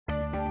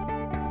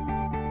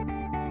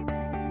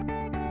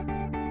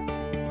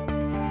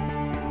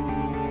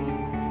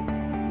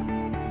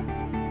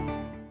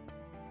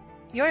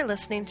You're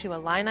listening to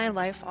Illini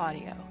Life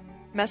Audio,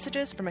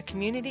 messages from a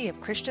community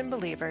of Christian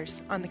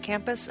believers on the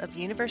campus of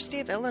University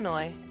of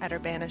Illinois at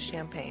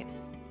Urbana-Champaign.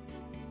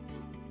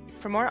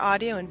 For more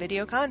audio and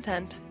video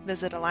content,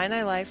 visit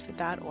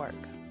IlliniLife.org.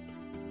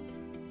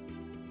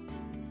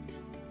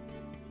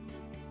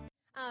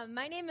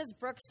 My name is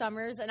Brooke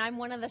Summers, and I'm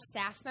one of the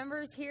staff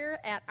members here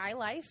at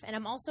iLife, and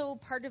I'm also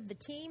part of the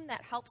team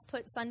that helps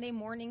put Sunday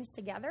mornings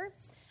together.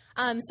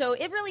 So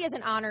it really is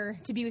an honor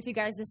to be with you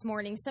guys this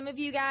morning. Some of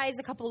you guys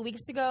a couple of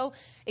weeks ago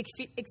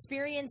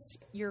experienced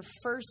your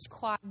first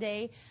quad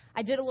day.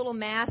 I did a little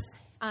math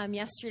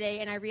yesterday,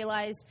 and I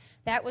realized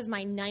that was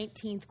my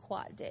 19th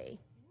quad day.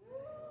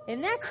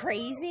 Isn't that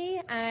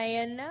crazy?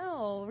 I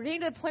know. We're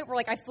getting to the point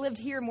where, I've lived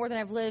here more than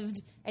I've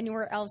lived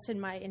anywhere else in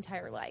my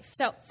entire life.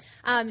 So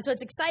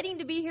it's exciting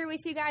to be here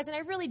with you guys, and I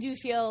really do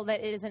feel that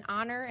it is an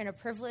honor and a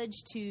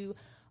privilege to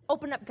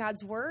open up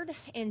God's Word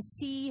and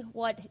see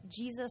what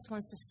Jesus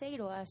wants to say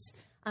to us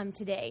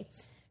today.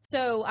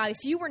 So if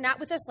you were not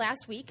with us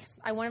last week,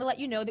 I wanted to let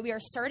you know that we are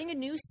starting a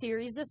new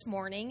series this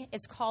morning.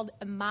 It's called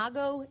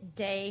Imago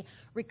Dei,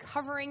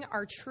 Recovering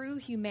Our True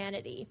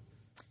Humanity.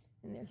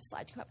 And there's a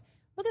slide to come up.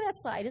 Look at that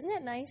slide. Isn't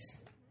that nice?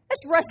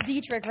 That's Russ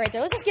Dietrich right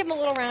there. Let's just give him a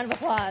little round of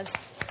applause.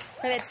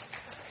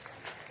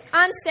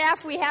 On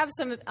staff, we have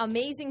some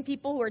amazing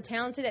people who are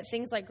talented at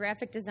things like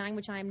graphic design,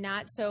 which I am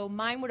not. So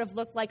mine would have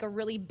looked like a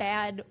really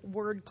bad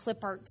word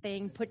clip art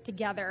thing put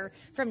together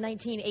from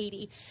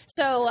 1980.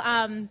 So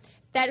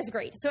that is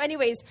great. So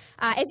anyways,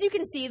 as you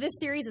can see, this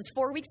series is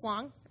 4 weeks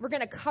long. We're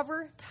going to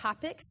cover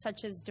topics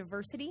such as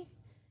diversity,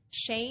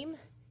 shame,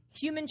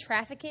 human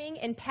trafficking,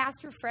 and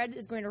Pastor Fred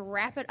is going to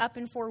wrap it up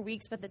in 4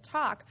 weeks with a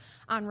talk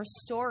on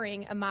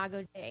restoring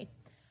Imago Dei.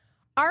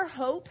 Our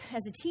hope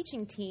as a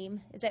teaching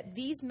team is that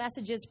these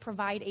messages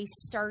provide a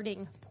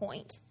starting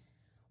point.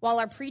 While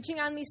our preaching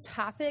on these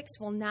topics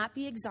will not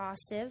be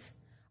exhaustive,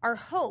 our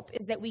hope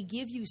is that we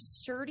give you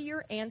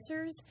sturdier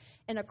answers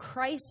and a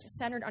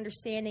Christ-centered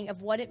understanding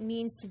of what it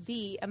means to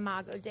be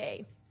Imago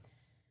Dei.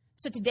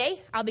 So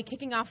today, I'll be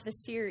kicking off the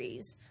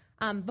series.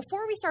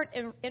 Before we start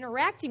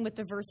interacting with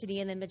diversity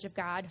in the image of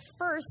God,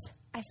 first,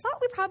 I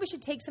thought we probably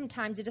should take some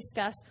time to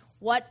discuss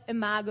what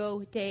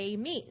Imago Dei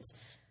means.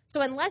 So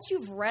unless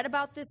you've read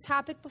about this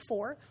topic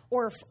before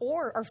or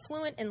are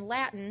fluent in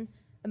Latin,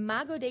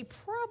 Imago Dei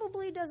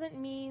probably doesn't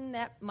mean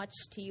that much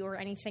to you or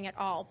anything at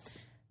all.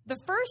 The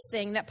first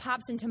thing that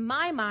pops into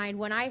my mind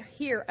when I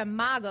hear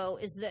imago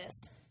is this.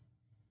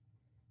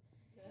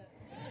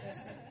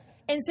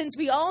 And since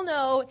we all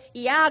know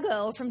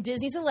Iago from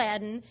Disney's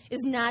Aladdin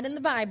is not in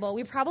the Bible,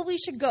 we probably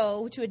should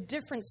go to a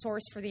different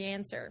source for the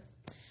answer.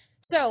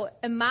 So,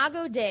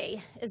 Imago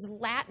Dei is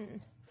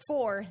Latin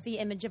for the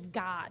image of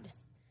God.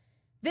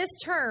 This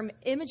term,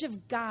 image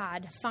of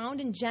God,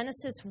 found in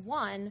Genesis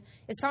 1,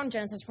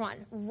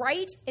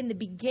 right in the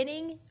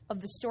beginning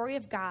of the story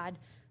of God,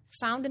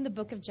 found in the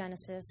book of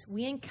Genesis,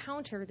 we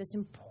encounter this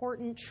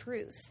important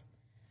truth.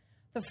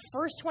 The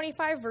first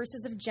 25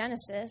 verses of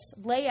Genesis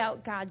lay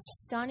out God's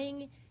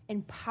stunning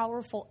and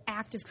powerful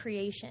act of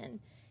creation.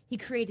 He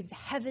created the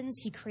heavens,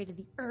 he created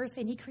the earth,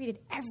 and he created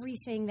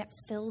everything that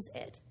fills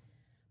it.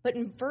 But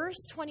in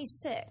verse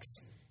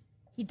 26,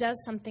 he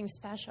does something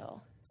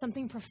special.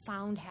 Something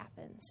profound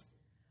happens.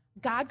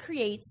 God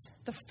creates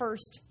the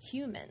first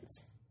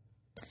humans.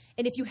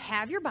 And if you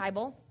have your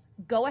Bible,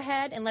 go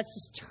ahead and let's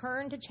just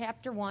turn to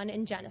chapter 1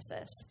 in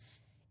Genesis.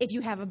 If you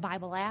have a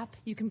Bible app,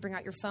 you can bring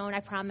out your phone. I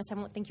promise I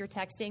won't think you're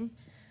texting.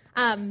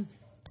 And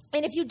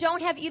if you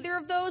don't have either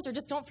of those or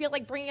just don't feel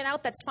like bringing it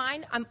out, that's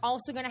fine. I'm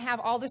also going to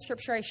have all the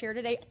scripture I share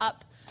today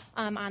up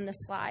on the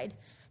slide.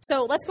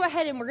 So let's go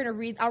ahead and we're going to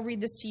read. I'll read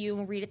this to you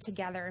and we'll read it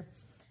together.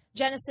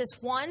 Genesis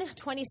 1,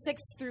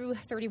 26 through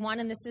 31,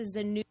 and this is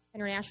the New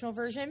International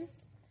Version.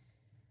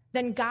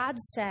 Then God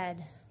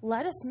said,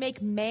 "Let us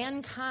make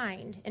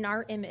mankind in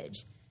our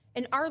image,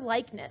 in our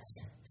likeness,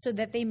 so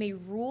that they may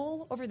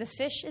rule over the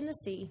fish in the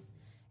sea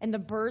and the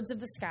birds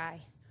of the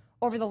sky,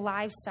 over the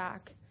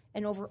livestock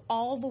and over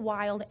all the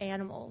wild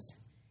animals,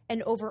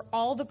 and over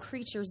all the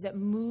creatures that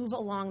move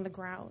along the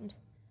ground."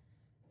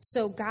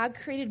 So God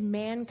created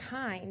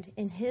mankind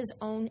in his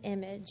own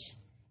image.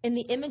 In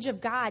the image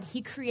of God,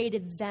 he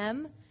created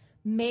them,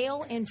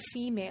 male and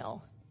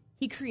female.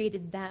 He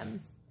created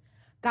them.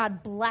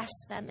 God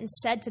blessed them and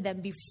said to them,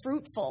 "Be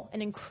fruitful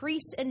and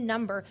increase in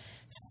number,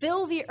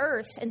 fill the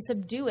earth and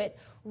subdue it,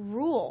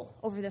 rule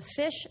over the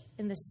fish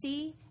in the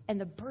sea and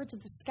the birds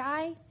of the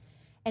sky,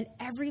 and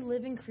every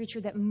living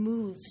creature that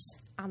moves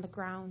on the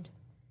ground."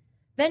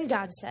 Then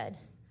God said,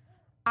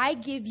 "I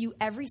give you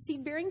every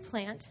seed-bearing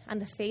plant on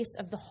the face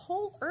of the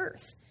whole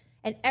earth,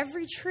 and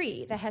every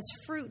tree that has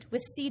fruit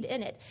with seed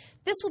in it.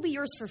 This will be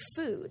yours for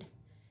food.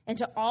 And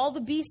to all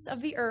the beasts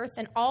of the earth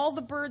and all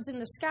the birds in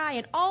the sky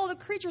and all the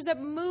creatures that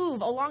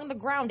move along the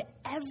ground,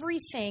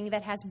 everything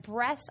that has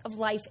breath of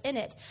life in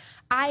it,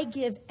 I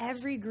give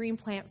every green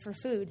plant for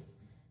food."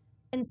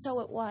 And so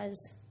it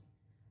was.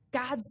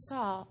 God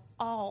saw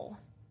all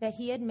that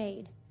he had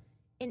made,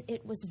 and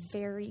it was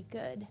very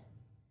good.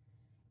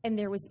 And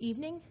there was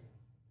evening,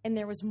 and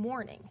there was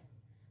morning,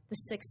 the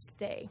sixth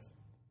day.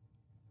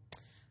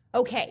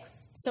 Okay,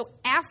 so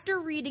after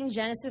reading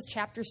Genesis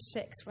chapter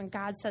 6, when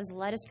God says,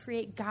 let's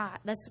create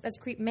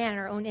man in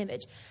our own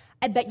image,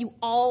 I bet you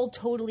all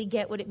totally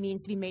get what it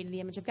means to be made in the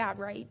image of God,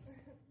 right?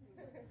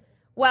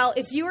 Well,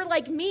 if you were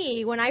like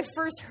me, when I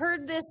first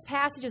heard this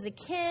passage as a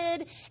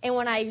kid, and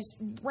when I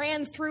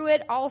ran through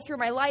it all through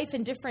my life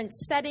in different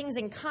settings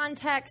and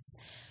contexts,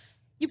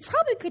 you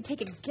probably could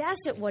take a guess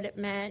at what it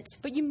meant,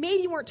 but you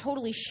maybe weren't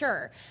totally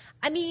sure.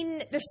 I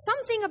mean, there's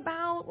something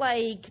about,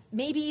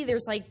 maybe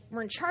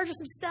we're in charge of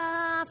some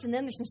stuff, and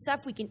then there's some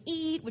stuff we can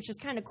eat, which is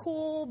kind of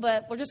cool,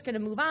 but we're just going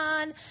to move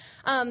on.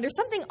 There's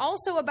something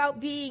also about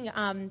being,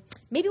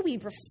 maybe we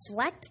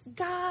reflect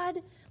God,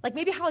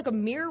 maybe how a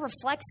mirror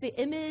reflects the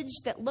image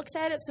that looks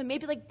at it. So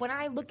maybe when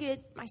I look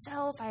at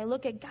myself, I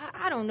look at God.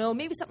 I don't know,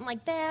 maybe something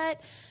like that.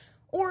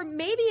 Or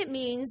maybe it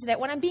means that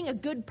when I'm being a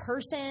good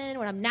person,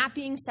 when I'm not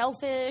being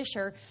selfish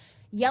or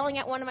yelling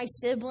at one of my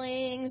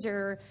siblings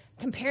or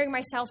comparing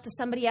myself to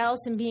somebody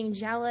else and being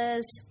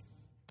jealous,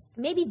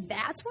 maybe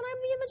that's when I'm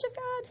the image of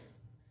God.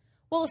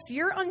 Well, if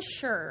you're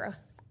unsure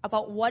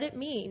about what it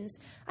means,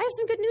 I have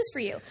some good news for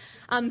you.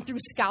 Through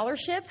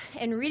scholarship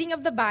and reading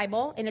of the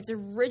Bible in its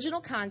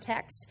original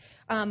context,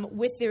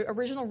 with the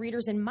original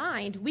readers in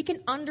mind, we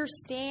can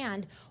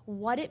understand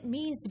what it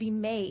means to be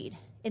made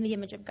in the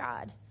image of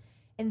God.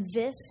 And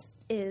this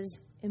is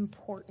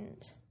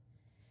important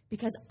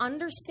because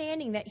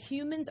understanding that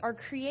humans are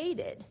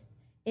created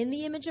in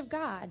the image of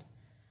God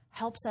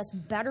helps us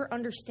better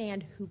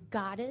understand who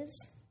God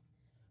is,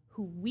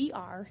 who we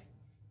are,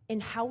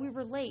 and how we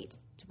relate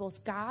to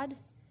both God,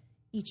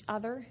 each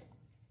other,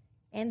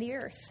 and the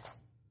earth.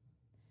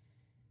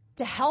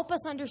 To help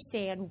us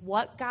understand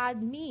what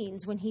God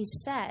means when he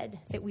said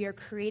that we are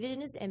created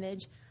in his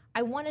image,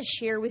 I want to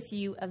share with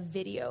you a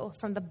video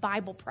from the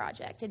Bible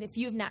Project. And if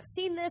you have not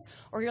seen this,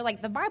 or you're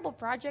like, the Bible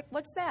Project,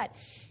 what's that?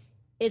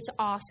 It's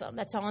awesome.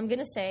 That's all I'm going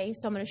to say.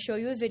 So I'm going to show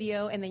you a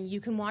video, and then you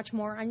can watch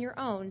more on your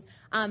own.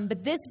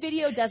 But this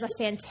video does a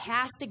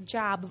fantastic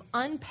job of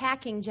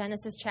unpacking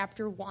Genesis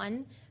chapter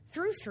 1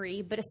 through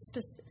 3, but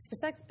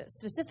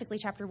specifically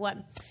chapter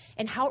 1,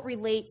 and how it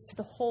relates to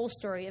the whole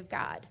story of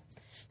God.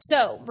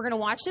 So we're going to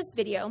watch this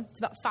video. It's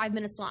about 5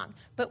 minutes long.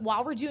 But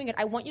while we're doing it,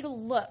 I want you to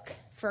look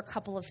for a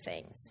couple of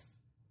things.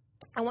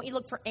 I want you to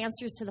look for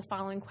answers to the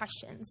following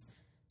questions.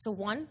 So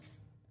 1,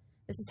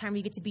 this is time where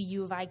you get to be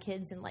U of I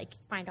kids and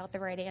find out the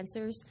right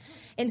answers.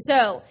 And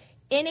so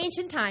in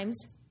ancient times,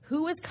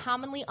 who is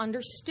commonly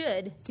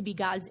understood to be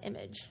God's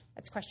image?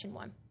 That's question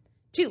 1.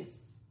 2,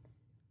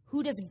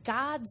 who does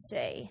God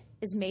say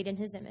is made in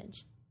his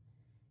image?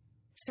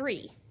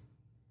 3,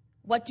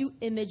 what do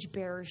image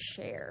bearers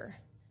share?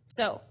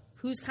 So,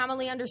 who's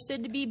commonly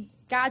understood to be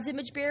God's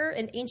image bearer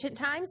in ancient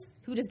times?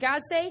 Who does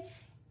God say?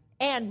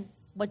 And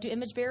what do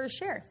image bearers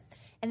share?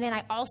 And then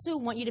I also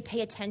want you to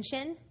pay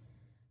attention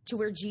to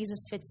where Jesus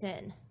fits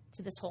in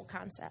to this whole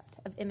concept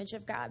of image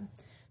of God.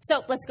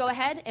 So, let's go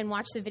ahead and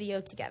watch the video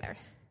together.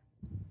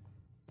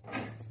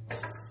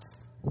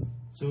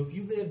 So, if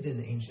you lived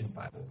in ancient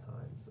Bible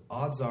times,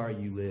 odds are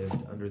you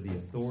lived under the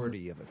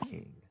authority of a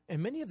king.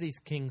 And many of these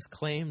kings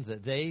claimed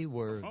that they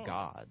were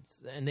gods,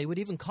 and they would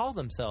even call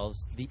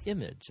themselves the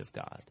image of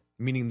God.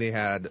 Meaning they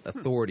had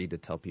authority to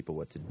tell people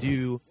what to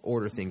do,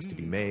 order things to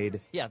be made.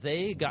 Yeah,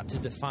 they got to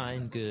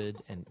define good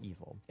and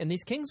evil. And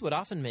these kings would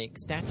often make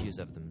statues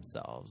of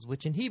themselves,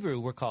 which in Hebrew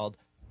were called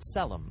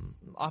tselem,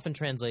 often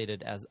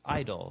translated as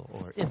idol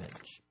or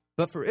image.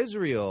 But for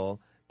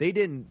Israel, they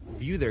didn't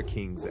view their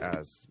kings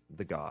as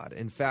the God.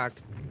 In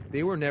fact,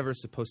 they were never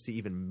supposed to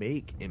even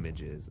make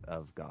images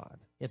of God.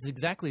 It's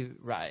exactly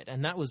right,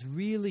 and that was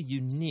really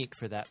unique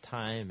for that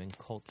time and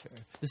culture.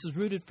 This is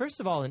rooted, first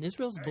of all, in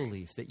Israel's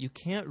belief that you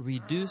can't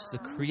reduce the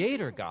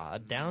Creator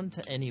God down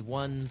to any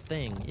one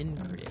thing in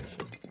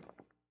creation.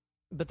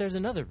 But there's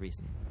another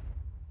reason.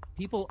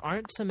 People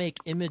aren't to make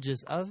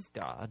images of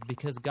God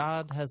because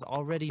God has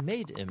already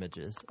made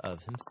images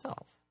of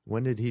himself.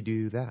 When did he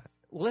do that?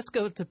 Well, let's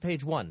go to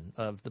page 1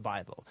 of the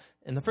Bible.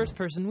 And the first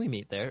person we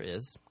meet there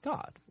is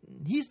God.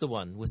 He's the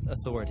one with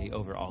authority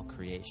over all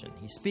creation.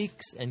 He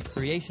speaks and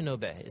creation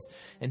obeys.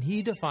 And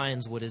he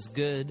defines what is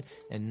good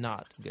and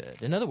not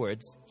good. In other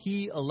words,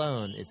 he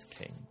alone is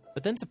king.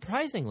 But then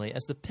surprisingly,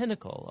 as the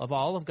pinnacle of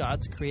all of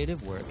God's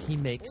creative work, he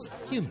makes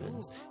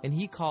humans. And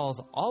he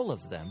calls all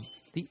of them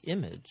the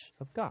image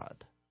of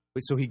God.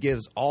 So he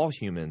gives all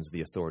humans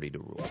the authority to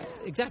rule.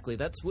 Exactly.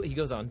 That's what he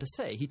goes on to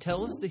say. He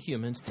tells the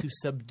humans to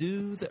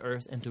subdue the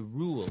earth and to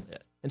rule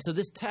it. And so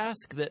this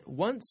task that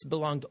once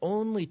belonged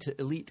only to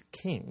elite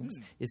kings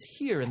is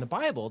here in the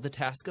Bible the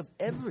task of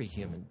every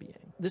human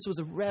being. This was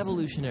a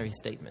revolutionary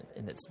statement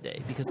in its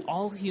day because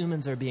all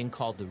humans are being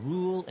called to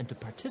rule and to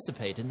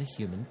participate in the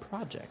human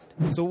project.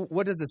 So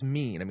what does this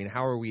mean? I mean,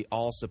 how are we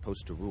all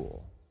supposed to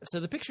rule?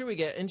 So the picture we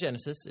get in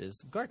Genesis is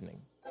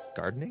gardening.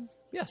 Gardening?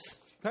 Yes.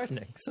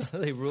 Gardening. So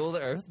they rule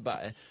the earth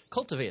by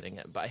cultivating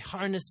it, by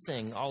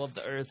harnessing all of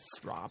the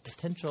earth's raw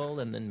potential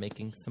and then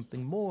making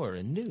something more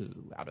and new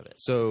out of it.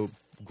 So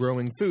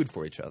growing food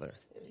for each other.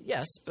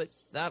 Yes, but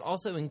that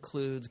also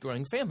includes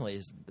growing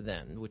families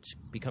then, which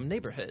become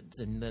neighborhoods,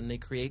 and then they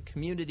create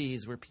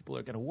communities where people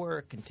are going to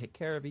work and take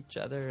care of each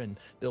other and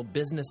build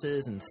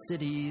businesses and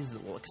cities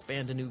that will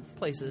expand to new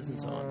places and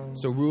so on.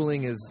 So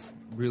ruling is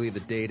really the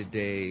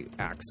day-to-day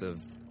acts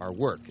of our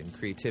work and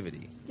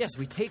creativity. Yes,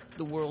 we take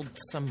the world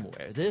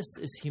somewhere. This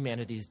is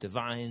humanity's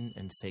divine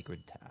and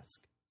sacred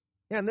task.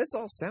 Yeah, and this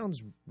all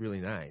sounds really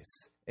nice.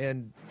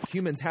 And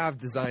humans have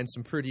designed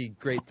some pretty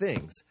great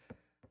things.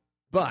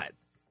 But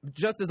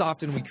just as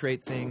often we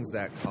create things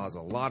that cause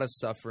a lot of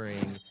suffering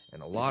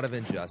and a lot of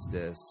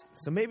injustice.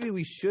 So maybe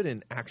we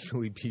shouldn't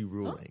actually be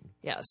ruling.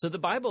 Yeah, so the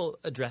Bible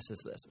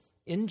addresses this.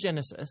 In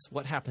Genesis,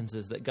 what happens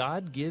is that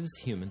God gives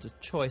humans a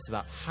choice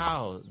about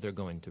how they're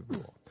going to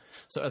rule.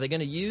 So are they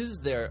going to use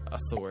their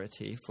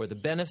authority for the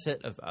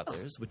benefit of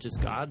others, which is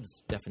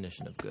God's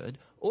definition of good,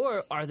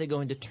 or are they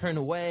going to turn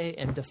away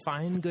and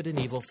define good and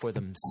evil for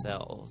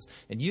themselves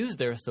and use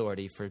their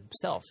authority for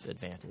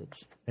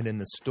self-advantage? And in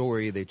the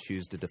story, they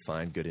choose to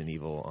define good and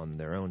evil on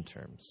their own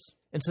terms.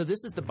 And so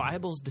this is the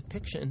Bible's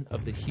depiction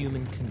of the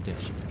human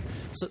condition.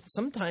 So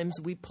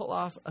sometimes we pull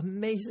off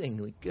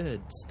amazingly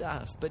good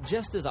stuff, but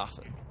just as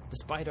often,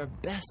 despite our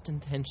best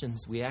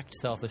intentions, we act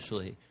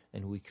selfishly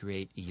and we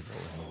create evil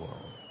in the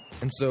world.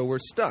 And so we're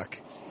stuck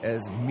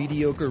as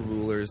mediocre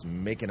rulers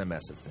making a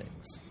mess of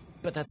things.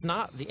 But that's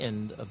not the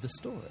end of the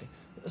story.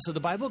 So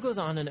the Bible goes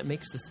on and it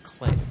makes this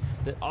claim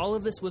that all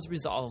of this was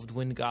resolved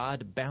when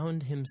God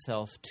bound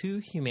himself to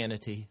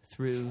humanity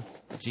through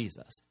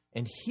Jesus.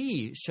 And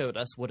he showed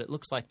us what it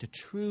looks like to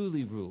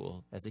truly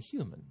rule as a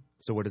human.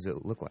 So what does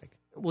it look like?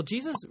 Well,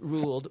 Jesus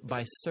ruled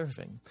by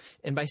serving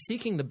and by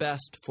seeking the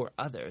best for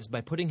others,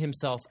 by putting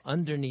himself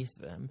underneath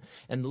them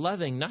and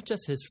loving not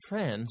just his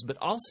friends, but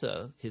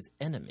also his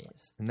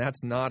enemies. And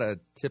that's not a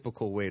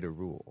typical way to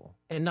rule.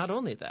 And not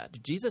only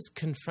that, Jesus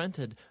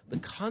confronted the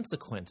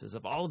consequences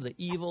of all of the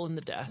evil and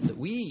the death that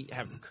we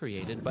have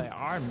created by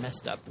our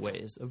messed up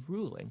ways of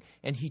ruling.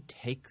 And he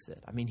takes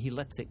it. I mean, he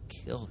lets it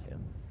kill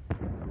him.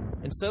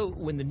 And so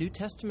when the New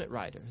Testament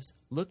writers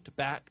looked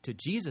back to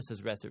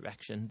Jesus'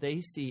 resurrection, they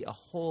see a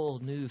whole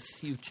new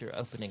future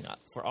opening up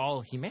for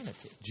all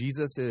humanity.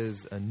 Jesus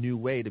is a new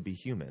way to be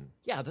human.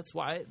 Yeah, that's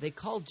why they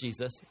called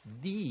Jesus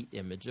the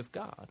image of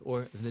God,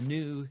 or the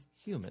new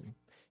human.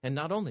 And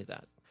not only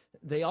that,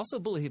 they also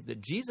believe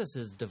that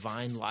Jesus'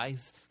 divine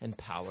life and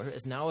power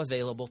is now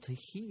available to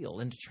heal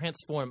and to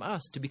transform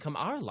us to become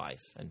our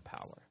life and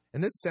power.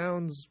 And this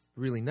sounds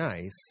really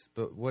nice,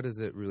 but what does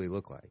it really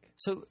look like?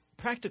 So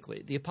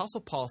practically, the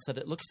Apostle Paul said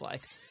it looks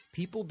like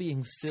people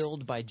being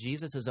filled by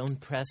Jesus' own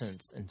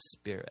presence and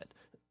spirit,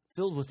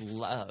 filled with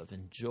love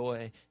and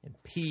joy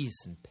and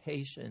peace and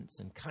patience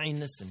and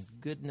kindness and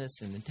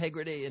goodness and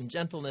integrity and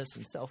gentleness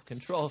and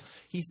self-control.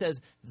 He says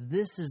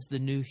this is the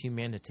new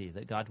humanity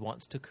that God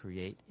wants to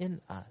create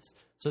in us,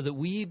 so that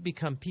we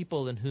become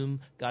people in whom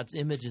God's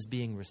image is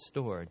being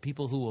restored,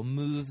 people who will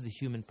move the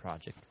human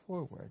project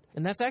forward.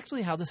 And that's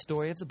actually how the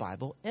story of the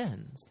Bible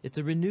ends. It's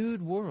a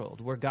renewed world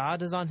where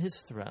God is on his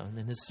throne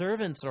and his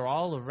servants are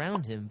all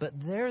around him, but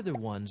they're the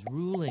ones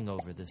ruling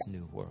over this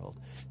new world,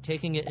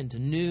 taking it into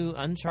new,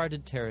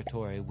 uncharted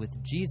territory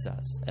with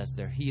Jesus as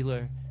their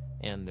healer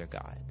and their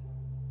guide.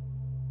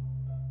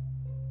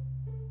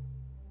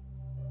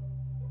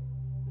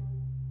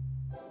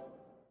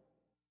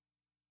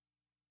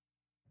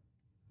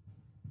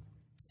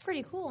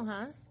 Pretty cool,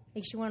 huh?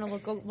 Makes you want to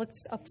look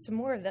up some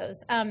more of those.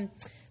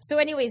 So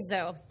anyways,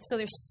 though, so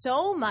there's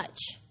so much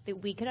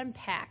that we could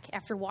unpack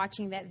after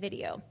watching that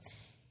video.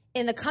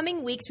 In the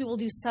coming weeks, we will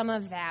do some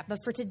of that. But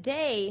for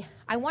today,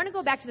 I want to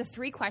go back to the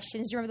 3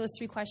 questions. Do you remember those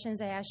 3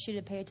 questions I asked you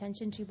to pay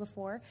attention to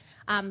before?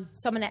 So I'm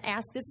going to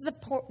ask, this is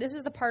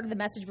the part of the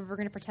message where we're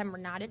going to pretend we're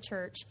not at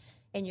church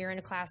and you're in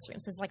a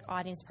classroom. So it's like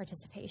audience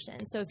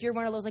participation. So if you're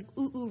one of those like,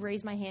 ooh,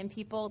 raise my hand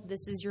people,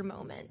 this is your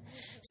moment.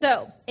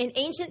 So in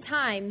ancient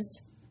times,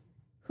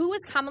 who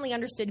was commonly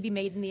understood to be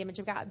made in the image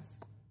of God?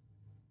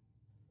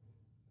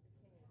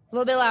 A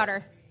little bit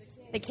louder.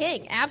 The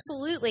king,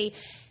 absolutely.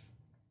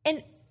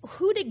 And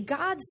who did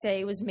God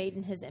say was made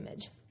in his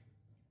image?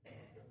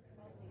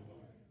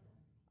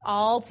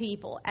 All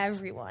people,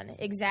 everyone,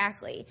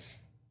 exactly.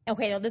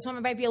 Okay, now this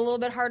one might be a little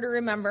bit hard to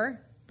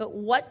remember, but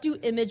what do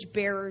image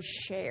bearers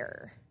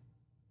share?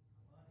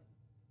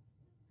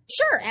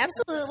 Sure,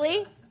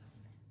 absolutely.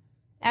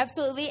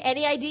 Absolutely.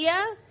 Any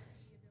idea?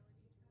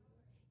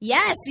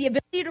 Yes, the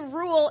ability to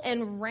rule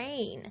and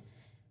reign.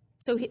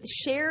 So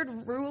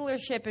shared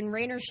rulership and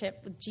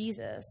reignship with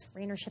Jesus.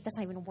 Reignship, that's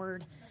not even a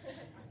word.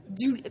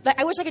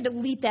 I wish I could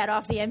delete that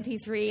off the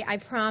MP3. I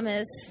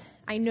promise.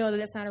 I know that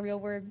that's not a real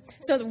word.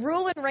 So the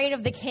rule and reign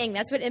of the king,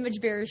 that's what image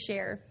bearers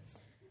share.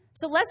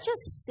 So let's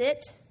just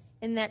sit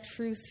in that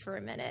truth for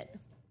a minute.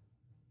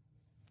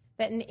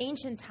 That in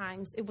ancient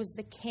times, it was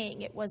the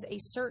king. It was a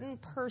certain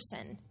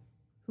person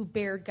who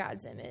bared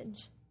God's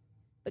image.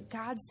 But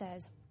God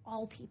says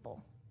all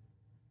people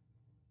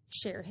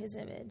share his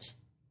image.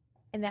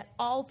 And that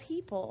all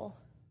people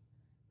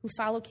who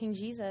follow King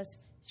Jesus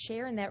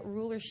share in that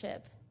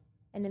rulership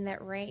and in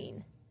that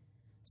reign.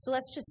 So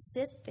let's just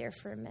sit there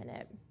for a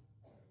minute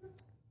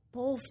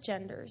both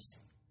genders,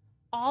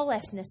 all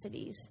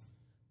ethnicities,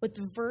 with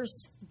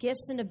diverse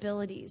gifts and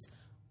abilities.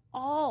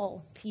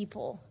 All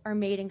people are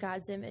made in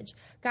God's image.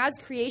 God's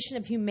creation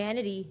of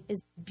humanity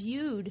is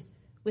imbued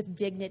with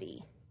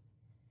dignity.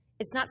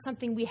 It's not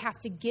something we have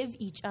to give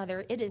each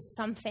other. It is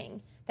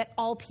something that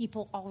all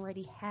people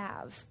already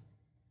have.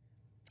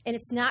 And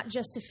it's not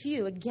just a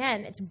few.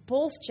 Again, it's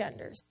both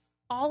genders,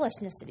 all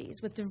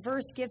ethnicities, with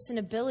diverse gifts and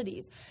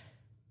abilities.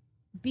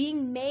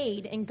 Being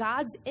made in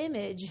God's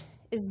image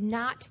is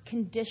not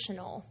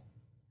conditional.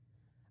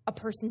 A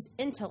person's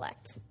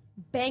intellect,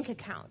 bank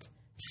account,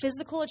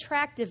 physical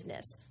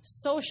attractiveness,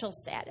 social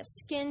status,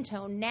 skin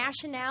tone,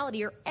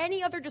 nationality, or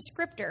any other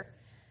descriptor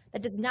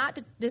that does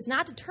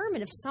not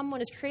determine if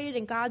someone is created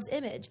in God's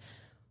image.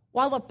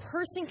 While a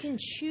person can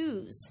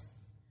choose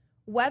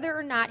whether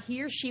or not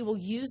he or she will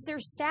use their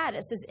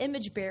status as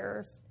image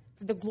bearer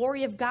for the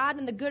glory of God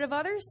and the good of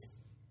others,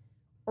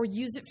 or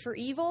use it for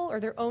evil or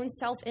their own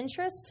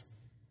self-interest,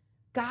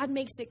 God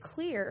makes it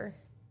clear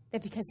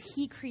that because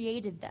he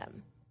created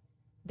them,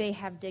 they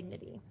have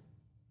dignity.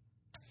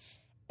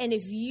 And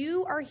if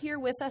you are here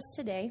with us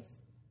today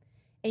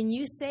and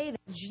you say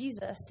that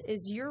Jesus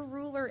is your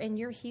ruler and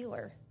your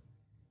healer,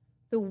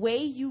 the way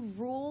you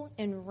rule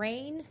and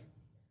reign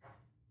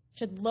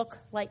should look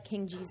like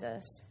King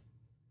Jesus.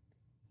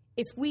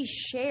 If we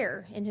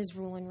share in his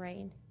rule and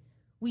reign,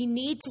 we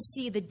need to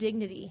see the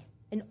dignity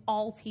in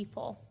all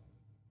people.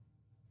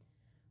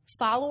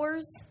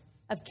 Followers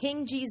of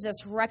King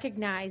Jesus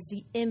recognize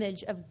the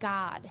image of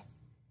God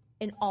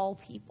in all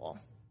people.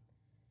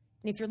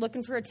 And if you're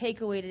looking for a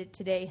takeaway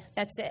today,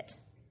 that's it.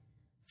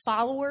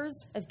 Followers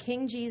of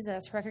King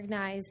Jesus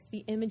recognize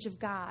the image of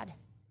God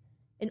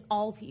in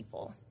all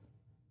people.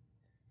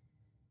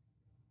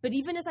 But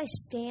even as I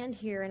stand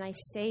here and I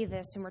say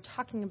this and we're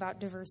talking about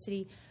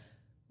diversity,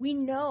 we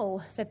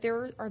know that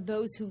there are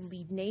those who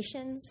lead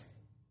nations,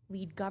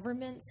 lead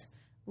governments,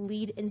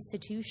 lead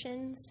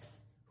institutions,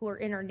 who are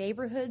in our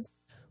neighborhoods,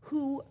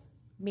 who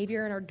maybe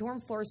are in our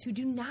dorm floors, who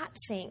do not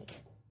think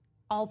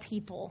all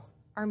people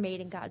are made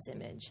in God's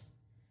image.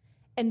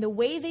 And the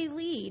way they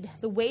lead,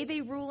 the way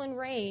they rule and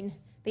reign,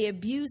 they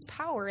abuse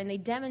power and they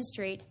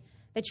demonstrate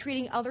that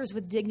treating others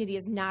with dignity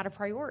is not a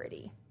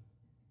priority.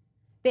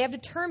 They have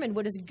determined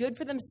what is good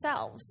for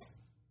themselves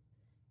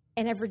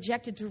and have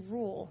rejected to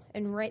rule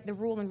and the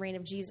rule and reign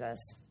of Jesus.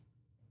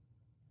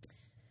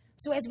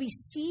 So as we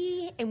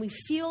see and we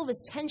feel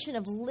this tension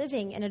of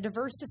living in a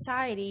diverse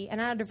society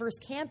and on a diverse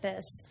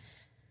campus,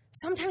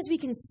 sometimes we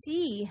can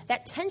see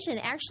that tension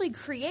actually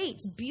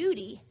creates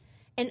beauty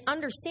and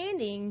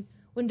understanding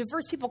when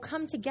diverse people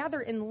come together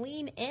and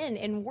lean in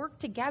and work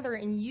together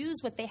and use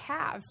what they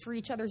have for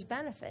each other's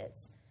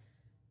benefits.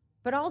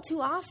 But all too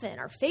often,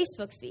 our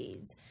Facebook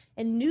feeds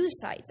and news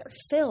sites are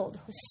filled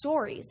with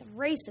stories of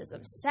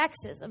racism,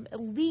 sexism,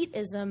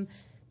 elitism,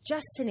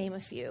 just to name a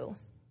few.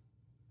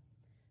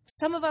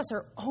 Some of us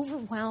are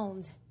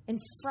overwhelmed and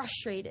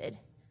frustrated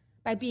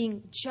by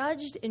being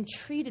judged and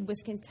treated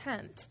with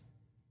contempt.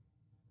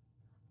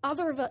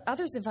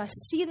 Others of us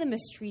see the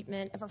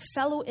mistreatment of our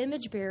fellow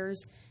image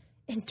bearers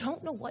and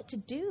don't know what to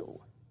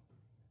do,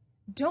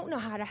 don't know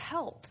how to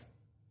help,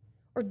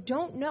 or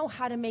don't know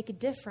how to make a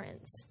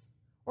difference,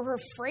 or are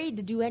afraid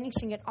to do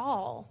anything at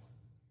all.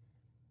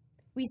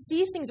 We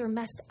see things are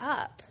messed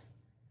up,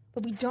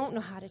 but we don't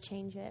know how to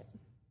change it.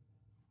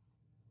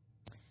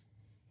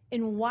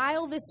 And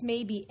while this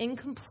may be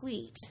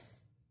incomplete,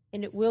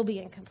 and it will be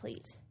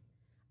incomplete,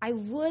 I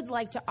would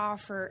like to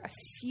offer a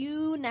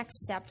few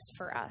next steps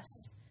for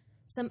us,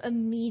 some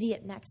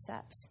immediate next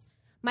steps.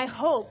 My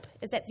hope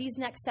is that these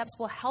next steps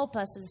will help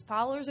us as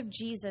followers of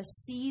Jesus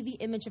see the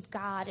image of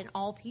God in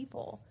all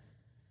people.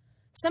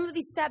 Some of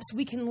these steps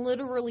we can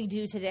literally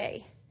do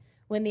today.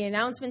 When the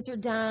announcements are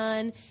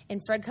done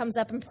and Fred comes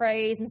up and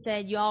prays and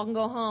said, y'all can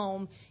go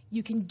home,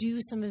 you can do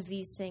some of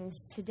these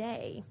things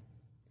today.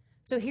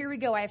 So here we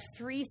go. I have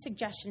 3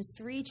 suggestions,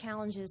 3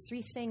 challenges,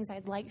 3 things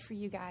I'd like for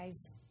you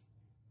guys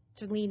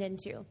to lean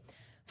into.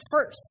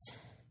 First,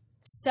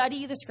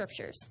 study the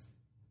scriptures.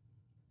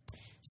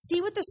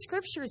 See what the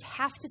scriptures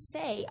have to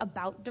say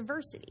about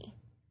diversity.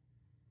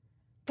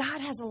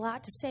 God has a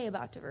lot to say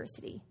about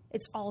diversity.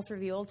 It's all through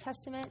the Old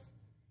Testament.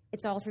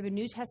 It's all through the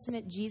New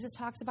Testament. Jesus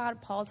talks about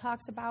it. Paul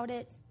talks about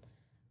it.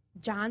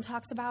 John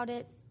talks about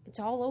it. It's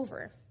all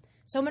over.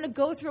 So I'm going to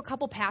go through a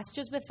couple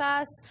passages with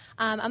us.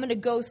 I'm going to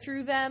go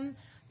through them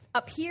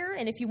up here.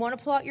 And if you want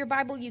to pull out your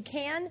Bible, you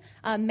can.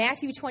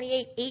 Matthew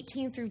 28,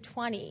 18 through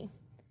 20.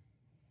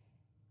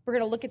 We're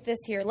going to look at this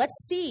here.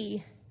 Let's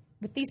see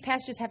what these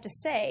passages have to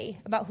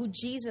say about who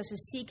Jesus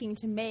is seeking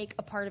to make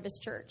a part of his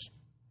church.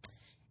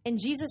 And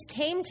Jesus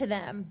came to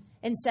them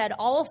and said,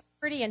 all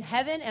authority in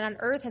heaven and on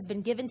earth has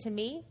been given to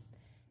me,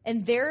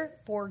 and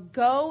therefore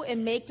go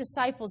and make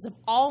disciples of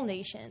all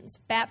nations,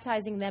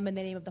 baptizing them in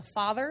the name of the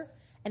Father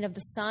and of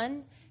the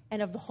Son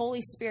and of the Holy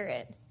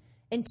Spirit,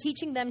 and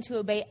teaching them to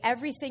obey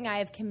everything I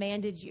have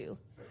commanded you.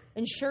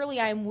 And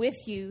surely I am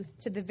with you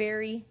to the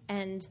very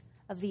end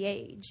of the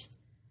age.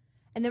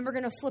 And then we're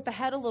going to flip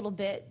ahead a little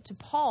bit to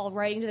Paul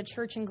writing to the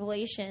church in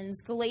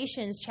Galatians.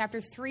 Galatians chapter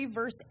 3,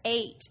 verse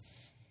 8.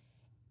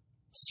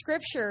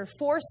 Scripture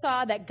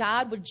foresaw that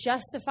God would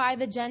justify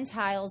the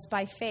Gentiles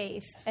by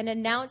faith and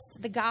announced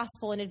the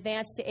gospel in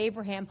advance to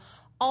Abraham.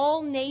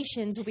 All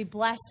nations will be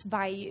blessed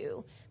by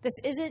you. This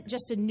isn't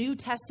just a New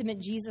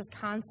Testament Jesus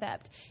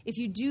concept. If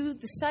you do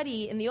the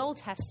study in the Old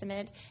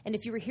Testament, and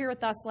if you were here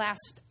with us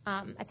last,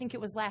 I think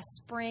it was last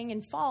spring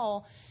and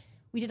fall,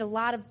 we did a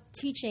lot of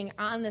teaching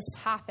on this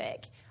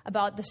topic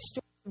about the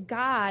story of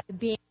God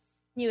being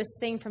a continuous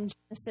thing from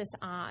Genesis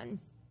on.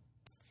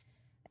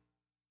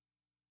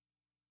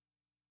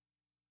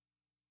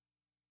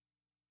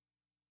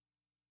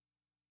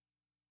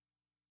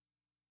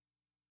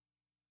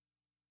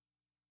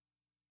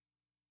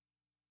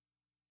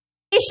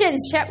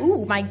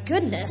 Ooh, my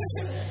goodness.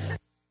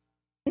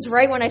 It's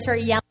right when I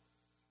start yelling.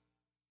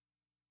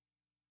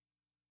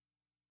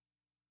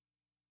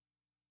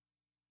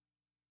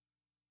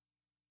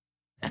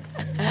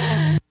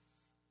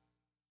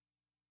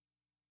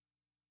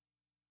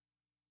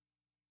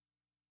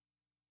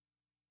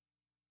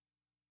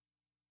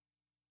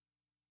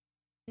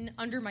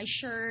 Under my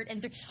shirt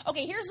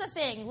okay, here's the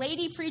thing,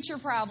 lady preacher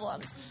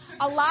problems.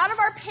 A lot of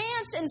our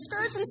pants and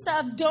skirts and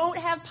stuff don't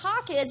have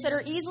pockets that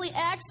are easily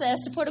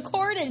accessed to put a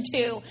cord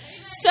into,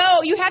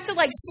 so you have to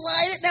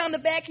slide it down the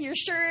back of your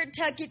shirt,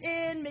 tuck it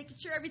in, making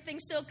sure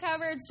everything's still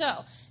covered. So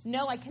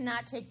no, I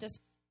cannot take this.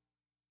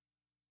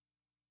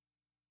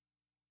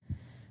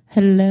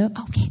 Hello.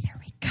 Okay, there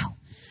we go.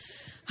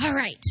 All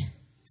right,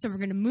 so we're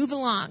going to move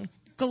along.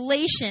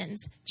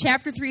 Galatians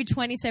chapter 3,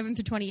 27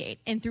 through 28,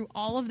 and through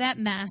all of that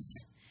mess,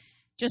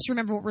 just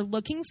remember what we're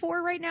looking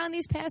for right now in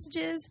these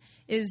passages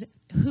is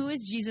who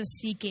is Jesus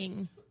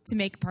seeking to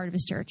make a part of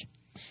his church.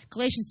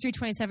 Galatians 3,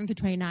 27 through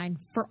 29.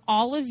 For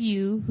all of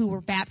you who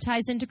were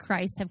baptized into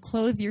Christ have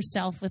clothed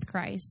yourself with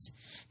Christ.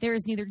 There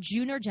is neither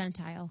Jew nor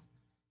Gentile,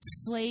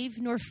 slave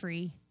nor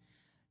free,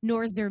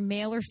 nor is there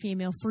male or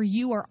female, for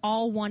you are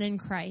all one in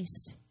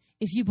Christ.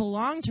 If you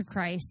belong to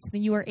Christ,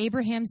 then you are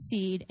Abraham's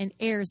seed and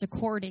heirs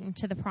according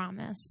to the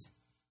promise.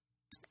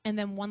 And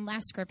then one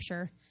last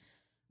scripture.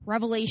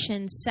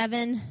 Revelation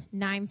 7,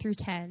 9 through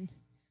 10.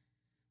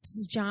 This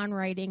is John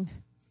writing.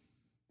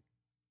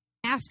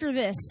 After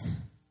this,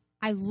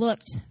 I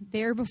looked.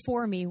 There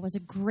before me was a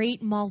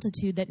great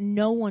multitude that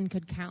no one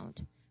could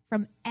count,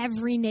 from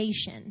every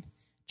nation,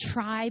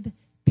 tribe,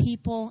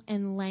 people,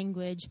 and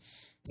language,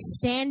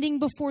 standing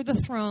before the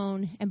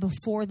throne and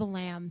before the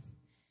Lamb.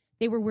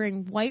 They were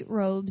wearing white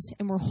robes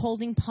and were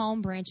holding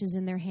palm branches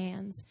in their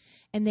hands.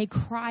 And they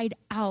cried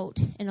out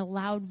in a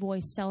loud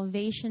voice,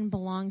 salvation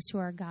belongs to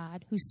our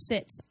God who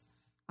sits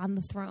on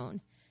the throne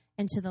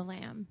and to the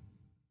Lamb.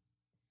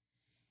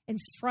 And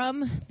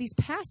from these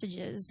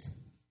passages,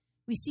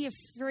 we see a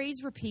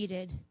phrase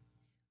repeated.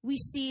 We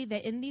see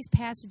that in these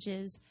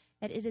passages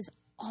that it is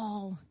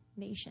all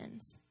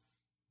nations.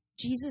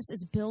 Jesus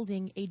is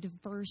building a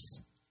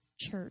diverse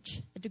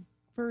church, a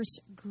diverse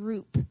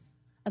group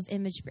of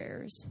image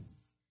bearers.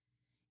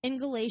 In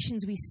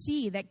Galatians, we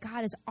see that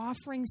God is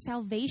offering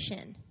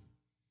salvation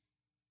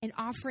and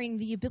offering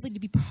the ability to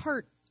be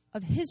part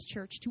of his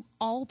church to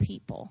all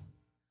people,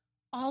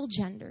 all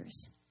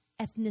genders,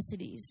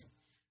 ethnicities,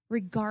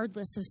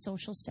 regardless of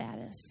social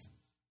status.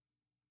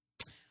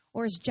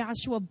 Or as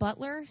Joshua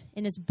Butler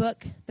in his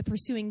book, The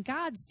Pursuing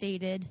God,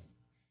 stated,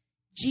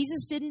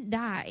 Jesus didn't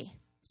die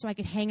so I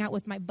could hang out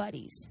with my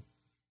buddies.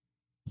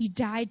 He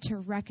died to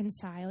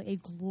reconcile a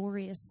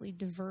gloriously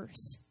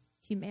diverse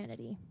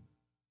humanity.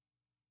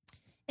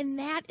 And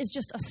that is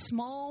just a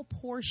small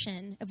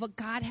portion of what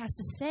God has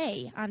to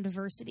say on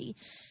diversity.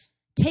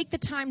 Take the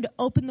time to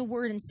open the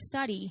Word and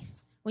study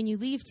when you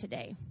leave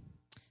today.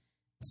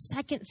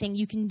 Second thing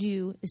you can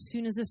do as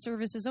soon as the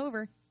service is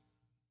over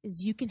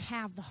is you can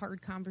have the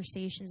hard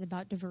conversations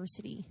about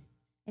diversity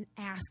and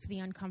ask the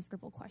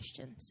uncomfortable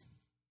questions.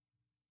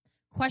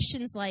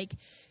 Questions like,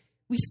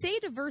 we say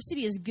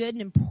diversity is good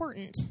and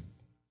important,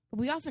 but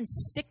we often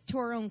stick to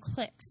our own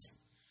cliques.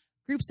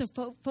 Groups of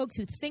folks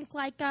who think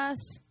like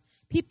us,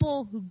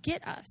 people who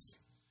get us.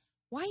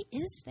 Why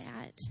is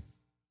that?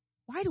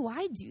 Why do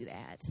I do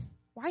that?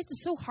 Why is it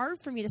so hard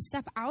for me to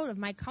step out of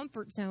my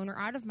comfort zone or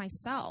out of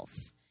myself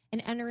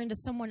and enter into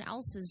someone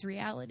else's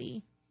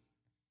reality?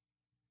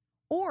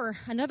 Or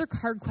another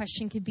hard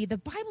question could be, the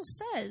Bible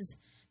says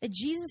that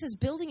Jesus is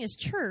building his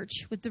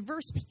church with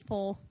diverse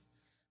people,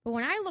 but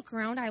when I look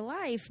around our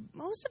life,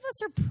 most of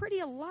us are pretty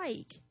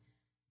alike.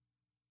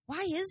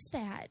 Why is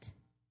that?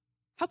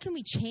 How can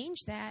we change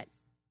that?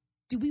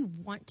 Do we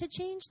want to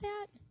change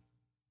that?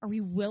 Are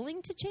we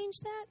willing to change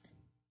that?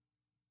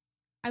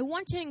 I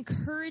want to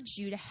encourage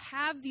you to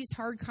have these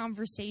hard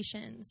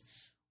conversations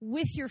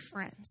with your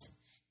friends,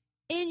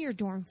 in your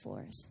dorm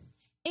floors,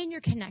 in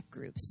your connect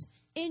groups,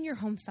 in your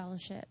home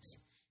fellowships,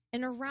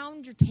 and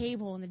around your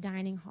table in the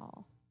dining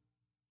hall.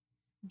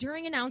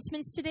 During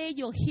announcements today,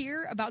 you'll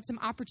hear about some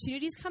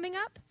opportunities coming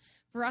up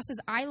for us as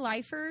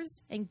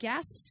iLifers and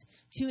guests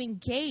to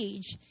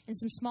engage in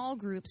some small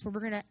groups where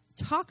we're going to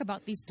talk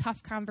about these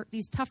tough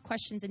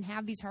questions and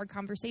have these hard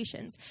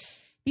conversations.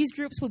 These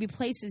groups will be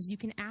places you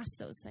can ask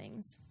those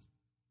things.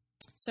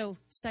 So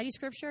study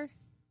Scripture,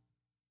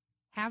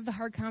 have the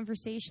hard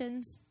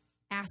conversations,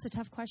 ask the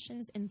tough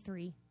questions. And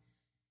 3,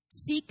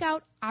 seek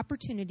out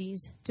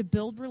opportunities to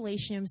build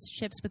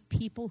relationships with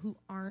people who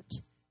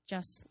aren't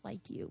just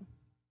like you.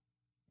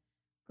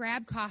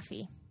 Grab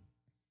coffee.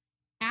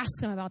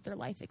 Ask them about their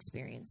life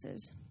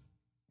experiences.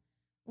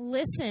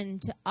 Listen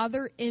to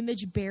other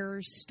image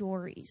bearers'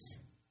 stories.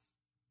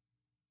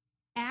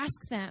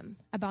 Ask them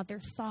about their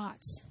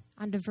thoughts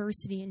on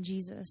diversity in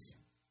Jesus.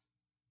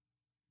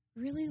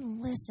 Really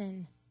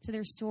listen to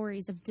their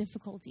stories of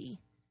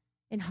difficulty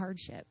and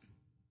hardship.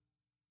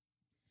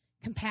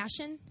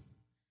 Compassion,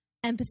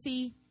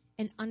 empathy,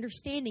 and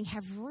understanding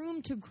have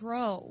room to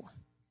grow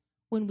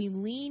when we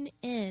lean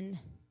in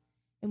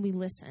and we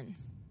listen.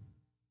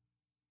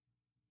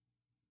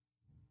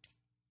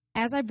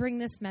 As I bring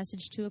this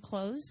message to a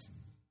close,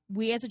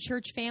 we as a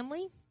church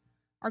family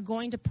are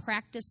going to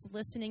practice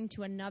listening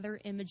to another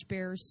image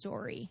bearer's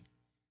story.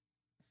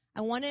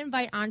 I want to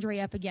invite Andre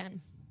up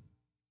again.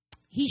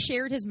 He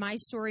shared his My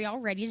Story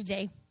already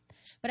today,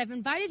 but I've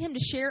invited him to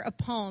share a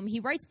poem. He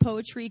writes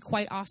poetry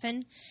quite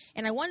often,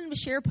 and I want him to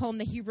share a poem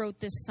that he wrote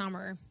this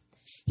summer.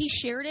 He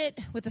shared it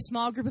with a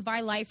small group of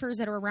iLifers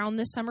that are around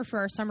this summer for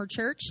our summer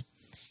church.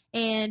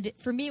 And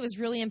for me, it was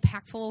really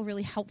impactful,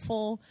 really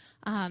helpful.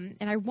 And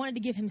I wanted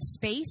to give him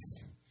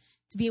space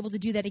to be able to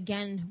do that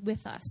again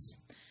with us.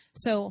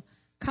 So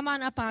come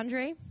on up,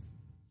 Andre.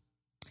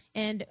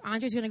 And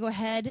Andre's going to go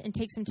ahead and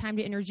take some time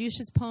to introduce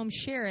his poem,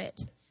 share it.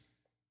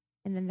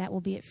 And then that will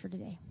be it for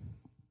today.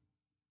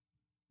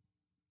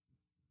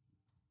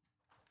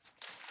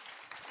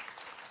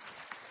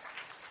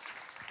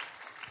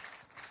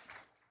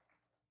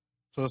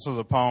 So this was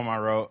a poem I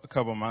wrote a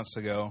couple months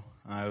ago.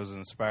 I was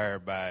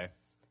inspired by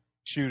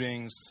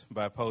shootings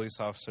by police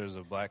officers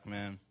of black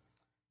men,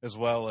 as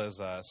well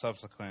as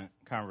subsequent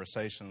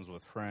conversations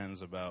with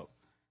friends about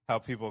how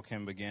people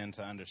can begin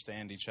to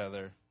understand each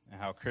other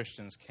and how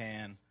Christians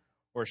can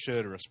or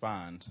should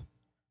respond.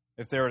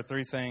 If there are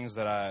 3 things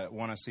that I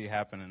want to see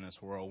happen in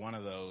this world, one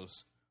of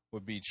those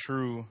would be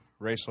true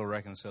racial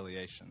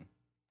reconciliation.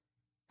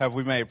 Have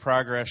we made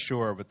progress?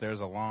 Sure, but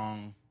there's a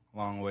long,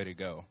 long way to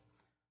go.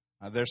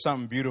 There's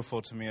something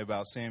beautiful to me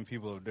about seeing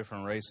people of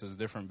different races,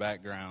 different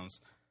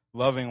backgrounds,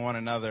 loving one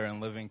another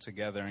and living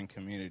together in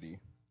community.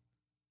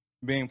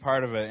 Being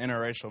part of an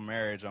interracial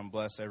marriage, I'm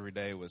blessed every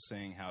day with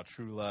seeing how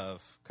true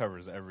love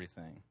covers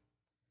everything.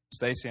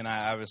 Stacy and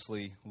I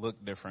obviously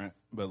look different,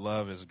 but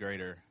love is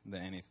greater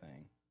than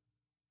anything.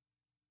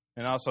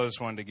 And also I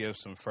just wanted to give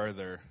some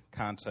further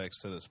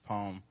context to this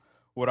poem.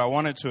 What I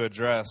wanted to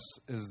address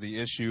is the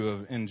issue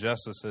of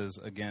injustices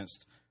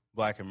against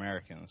black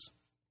Americans.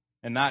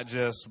 And not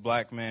just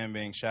black men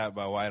being shot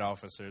by white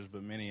officers,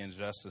 but many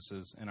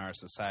injustices in our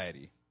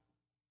society.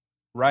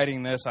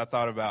 Writing this, I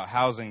thought about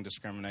housing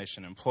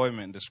discrimination,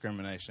 employment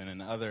discrimination,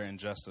 and other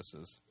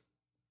injustices.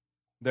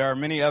 There are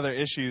many other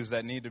issues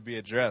that need to be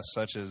addressed,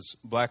 such as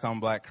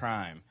black-on-black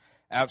crime,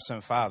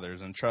 absent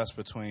fathers, and trust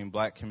between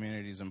black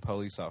communities and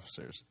police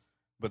officers.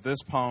 But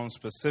this poem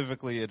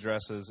specifically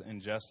addresses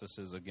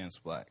injustices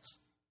against blacks.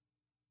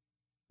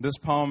 This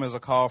poem is a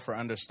call for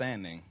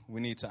understanding.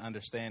 We need to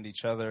understand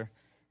each other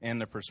and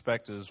the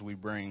perspectives we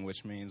bring,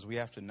 which means we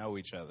have to know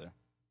each other.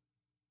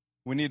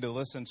 We need to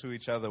listen to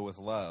each other with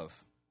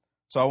love.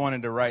 So I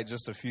wanted to write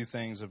just a few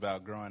things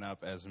about growing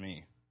up as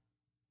me.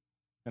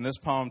 And this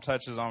poem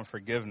touches on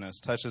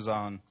forgiveness, touches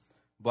on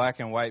black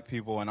and white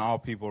people and all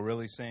people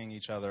really seeing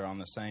each other on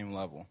the same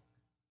level.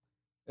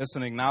 It's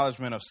an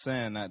acknowledgement of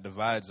sin that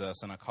divides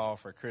us and a call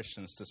for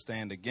Christians to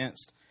stand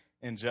against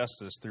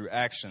injustice through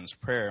actions,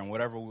 prayer, in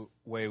whatever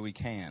way we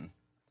can.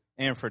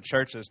 And for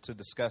churches to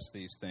discuss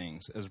these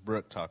things, as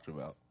Brooke talked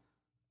about.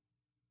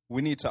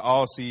 We need to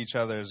all see each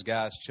other as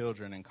God's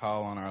children and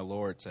call on our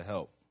Lord to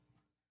help.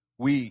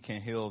 We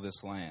can heal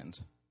this land.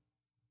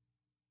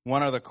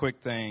 One other quick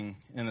thing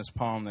in this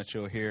poem that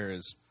you'll hear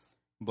is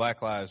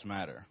Black Lives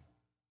Matter.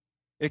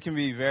 It can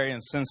be very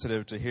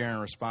insensitive to hear in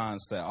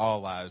response that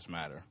all lives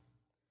matter.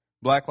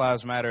 Black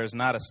Lives Matter is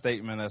not a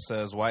statement that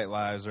says white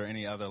lives or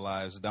any other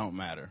lives don't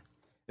matter.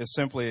 It's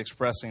simply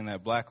expressing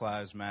that black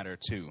lives matter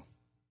too.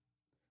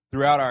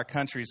 Throughout our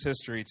country's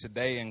history,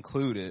 today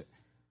included,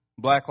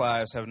 black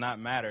lives have not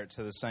mattered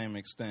to the same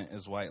extent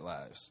as white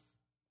lives.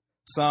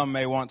 Some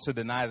may want to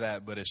deny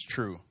that, but it's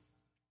true.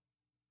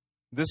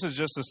 This is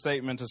just a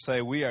statement to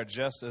say we are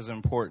just as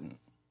important.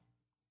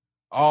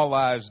 All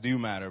lives do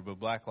matter, but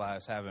black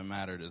lives haven't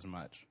mattered as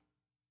much.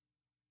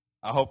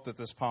 I hope that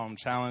this poem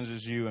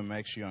challenges you and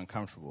makes you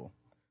uncomfortable,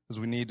 because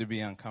we need to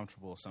be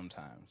uncomfortable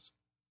sometimes.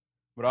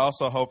 But I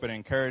also hope it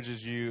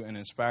encourages you and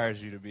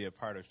inspires you to be a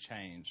part of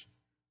change,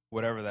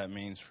 whatever that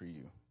means for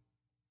you.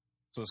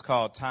 So it's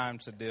called Time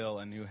to Deal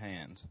a New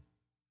Hand.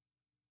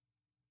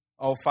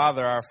 Oh,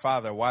 Father, our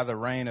Father, why the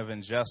reign of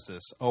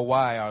injustice? Oh,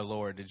 why, our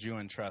Lord, did you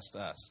entrust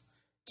us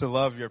to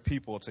love your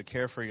people, to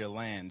care for your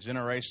land?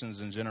 Generations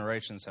and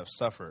generations have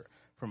suffered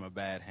from a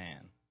bad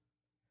hand.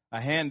 A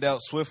hand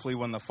dealt swiftly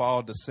when the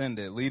fall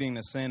descended, leading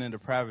to sin and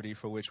depravity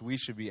for which we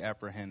should be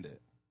apprehended.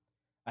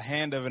 A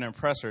hand of an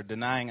oppressor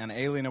denying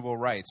unalienable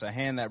rights, a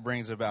hand that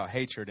brings about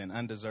hatred and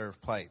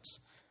undeserved plights,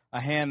 a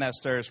hand that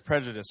stirs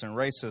prejudice and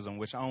racism,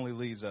 which only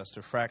leads us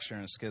to fracture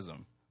and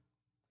schism.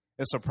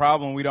 It's a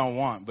problem we don't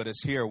want, but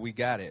it's here. We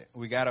got it.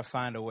 We got to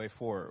find a way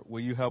forward. Will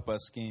you help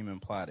us scheme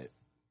and plot it?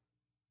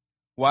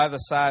 Why the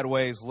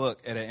sideways look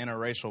at an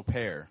interracial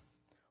pair?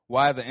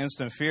 Why the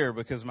instant fear?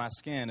 Because my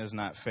skin is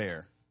not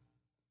fair.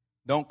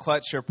 Don't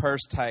clutch your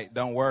purse tight.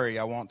 Don't worry,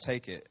 I won't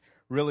take it.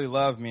 Really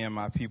love me and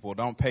my people.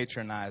 Don't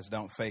patronize.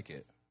 Don't fake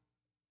it.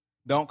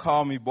 Don't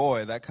call me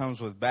boy. That comes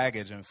with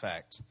baggage, in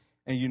fact.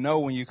 And you know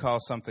when you call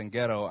something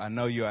ghetto, I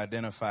know you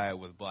identify it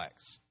with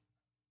blacks.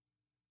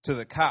 To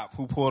the cop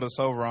who pulled us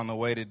over on the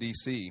way to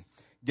D.C.,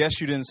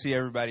 guess you didn't see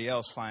everybody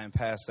else flying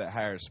past at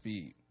higher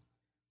speed.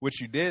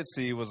 What you did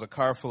see was a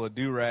car full of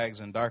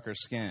do-rags and darker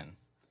skin.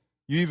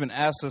 You even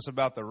asked us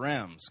about the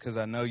rims because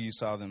I know you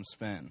saw them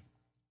spin.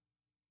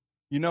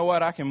 You know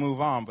what? I can move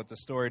on, but the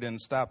story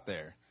didn't stop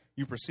there.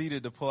 You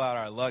proceeded to pull out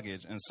our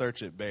luggage and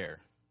search it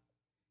bare.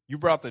 You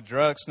brought the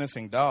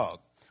drug-sniffing dog.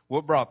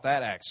 What brought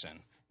that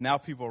action? Now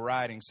people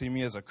riding see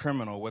me as a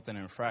criminal with an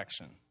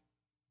infraction.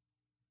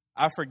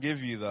 I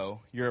forgive you,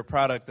 though. You're a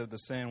product of the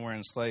sin we're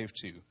enslaved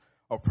to.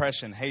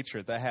 Oppression,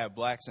 hatred that had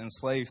blacks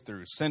enslaved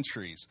through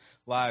centuries,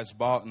 lives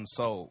bought and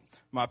sold.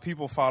 My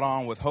people fought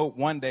on with hope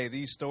one day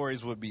these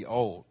stories would be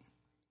old.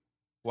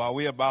 While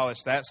we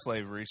abolish that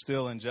slavery,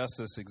 still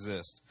injustice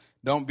exists.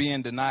 Don't be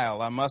in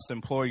denial. I must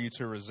implore you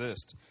to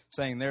resist,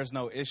 saying there's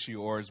no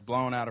issue or it's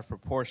blown out of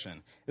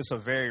proportion. It's a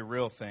very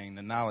real thing.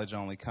 The knowledge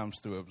only comes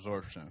through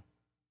absorption.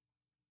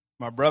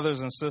 My brothers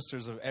and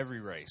sisters of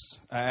every race,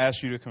 I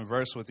ask you to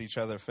converse with each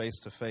other face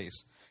to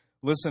face.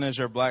 Listen as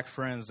your black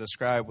friends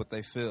describe what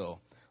they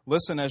feel.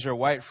 Listen as your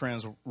white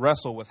friends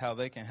wrestle with how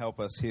they can help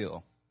us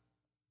heal.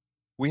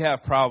 We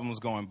have problems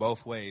going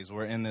both ways.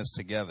 We're in this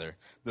together.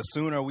 The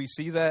sooner we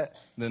see that,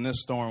 then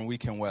this storm we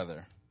can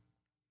weather.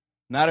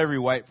 Not every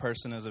white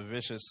person is a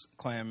vicious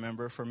Klan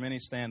member, for many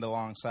stand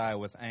alongside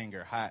with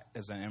anger hot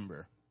as an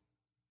ember.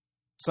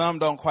 Some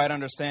don't quite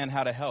understand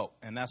how to help,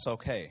 and that's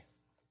okay.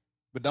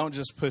 But don't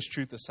just push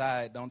truth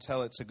aside. Don't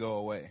tell it to go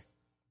away.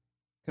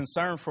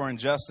 Concern for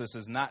injustice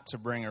is not to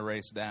bring a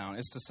race down.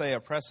 It's to say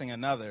oppressing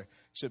another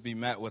should be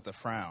met with a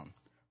frown.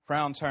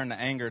 Frown turn to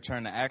anger,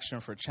 turn to action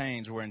for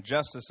change, where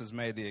injustice is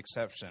made the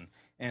exception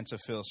and to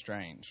feel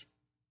strange.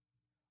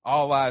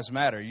 All lives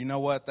matter. You know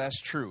what?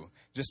 That's true.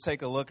 Just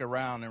take a look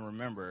around and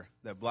remember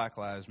that black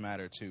lives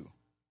matter too.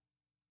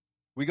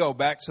 We go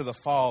back to the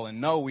fall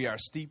and know we are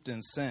steeped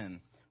in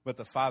sin, but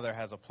the Father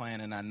has a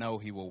plan and I know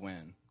he will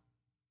win.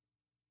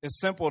 It's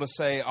simple to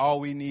say all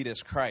we need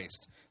is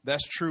Christ.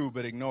 That's true,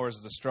 but ignores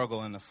the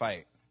struggle and the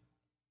fight.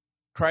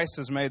 Christ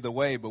has made the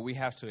way, but we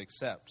have to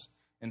accept.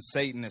 And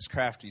Satan is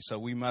crafty, so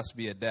we must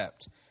be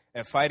adept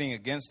at fighting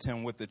against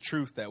him with the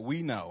truth that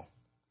we know,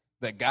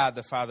 that God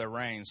the Father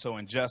reigns, so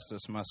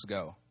injustice must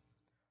go.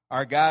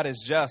 Our God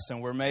is just,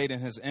 and we're made in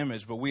his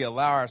image, but we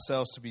allow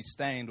ourselves to be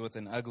stained with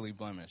an ugly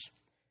blemish.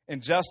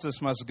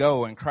 Injustice must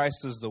go, and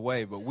Christ is the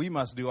way, but we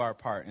must do our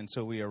part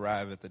until we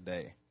arrive at the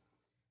day.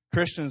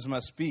 Christians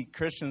must speak.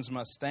 Christians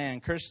must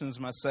stand. Christians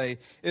must say,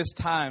 it's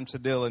time to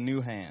deal a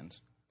new hand.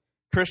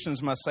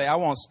 Christians must say, I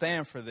won't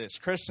stand for this.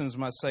 Christians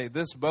must say,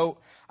 this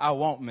boat I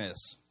won't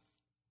miss.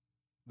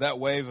 That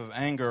wave of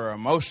anger or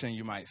emotion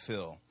you might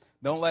feel,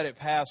 don't let it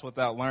pass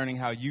without learning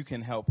how you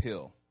can help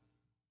heal.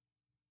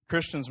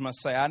 Christians must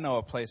say, I know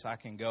a place I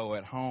can go.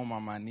 At home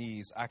on my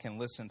knees, I can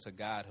listen to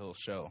God, he'll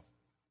show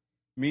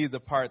me the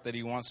part that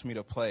he wants me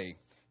to play.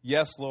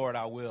 Yes, Lord,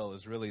 I will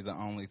is really the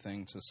only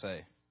thing to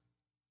say.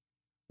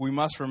 We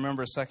must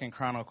remember 2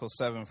 Chronicles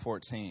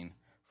 7:14.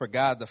 For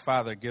God the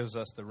Father gives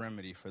us the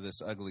remedy for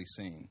this ugly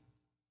scene.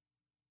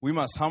 We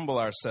must humble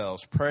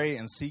ourselves, pray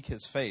and seek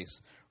his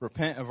face,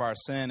 repent of our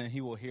sin, and he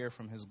will hear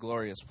from his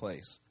glorious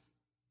place.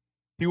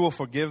 He will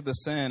forgive the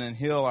sin and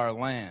heal our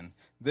land.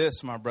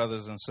 This, my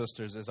brothers and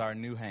sisters, is our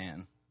new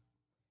hand.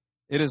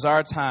 It is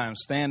our time.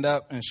 Stand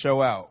up and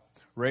show out.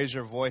 Raise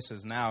your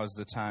voices. Now is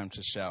the time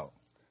to shout.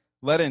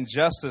 Let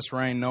injustice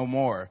reign no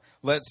more.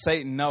 Let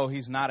Satan know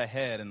he's not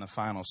ahead in the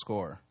final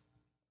score.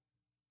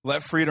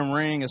 Let freedom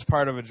ring as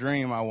part of a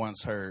dream I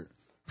once heard.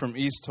 From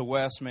east to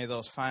west, may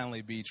those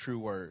finally be true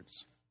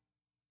words.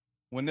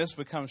 When this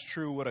becomes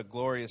true, what a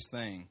glorious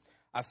thing.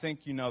 I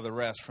think you know the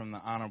rest from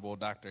the Honorable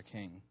Dr.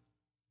 King.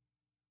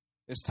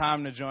 It's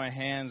time to join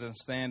hands and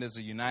stand as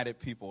a united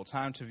people.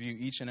 Time to view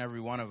each and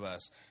every one of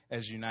us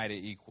as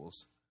united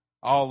equals.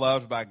 All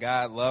loved by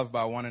God, loved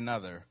by one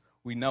another.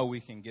 We know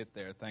we can get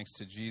there thanks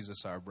to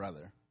Jesus, our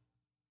brother.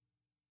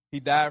 He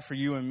died for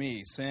you and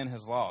me. Sin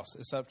has lost.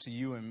 It's up to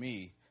you and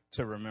me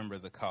to remember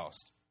the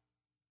cost.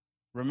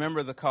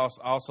 Remember the cost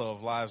also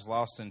of lives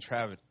lost in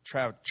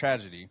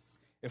tragedy.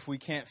 If we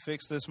can't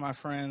fix this, my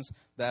friends,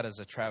 that is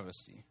a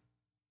travesty.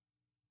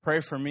 Pray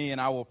for me and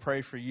I will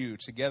pray for you.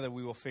 Together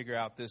we will figure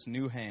out this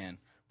new hand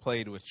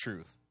played with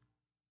truth.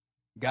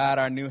 God,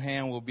 our new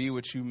hand will be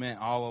what you meant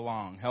all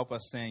along. Help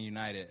us stand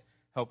united.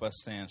 Help us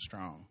stand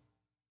strong.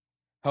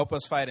 Help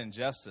us fight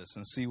injustice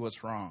and see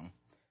what's wrong.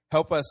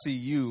 Help us see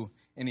you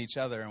in each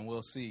other, and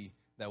we'll see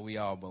that we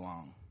all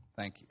belong.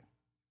 Thank you.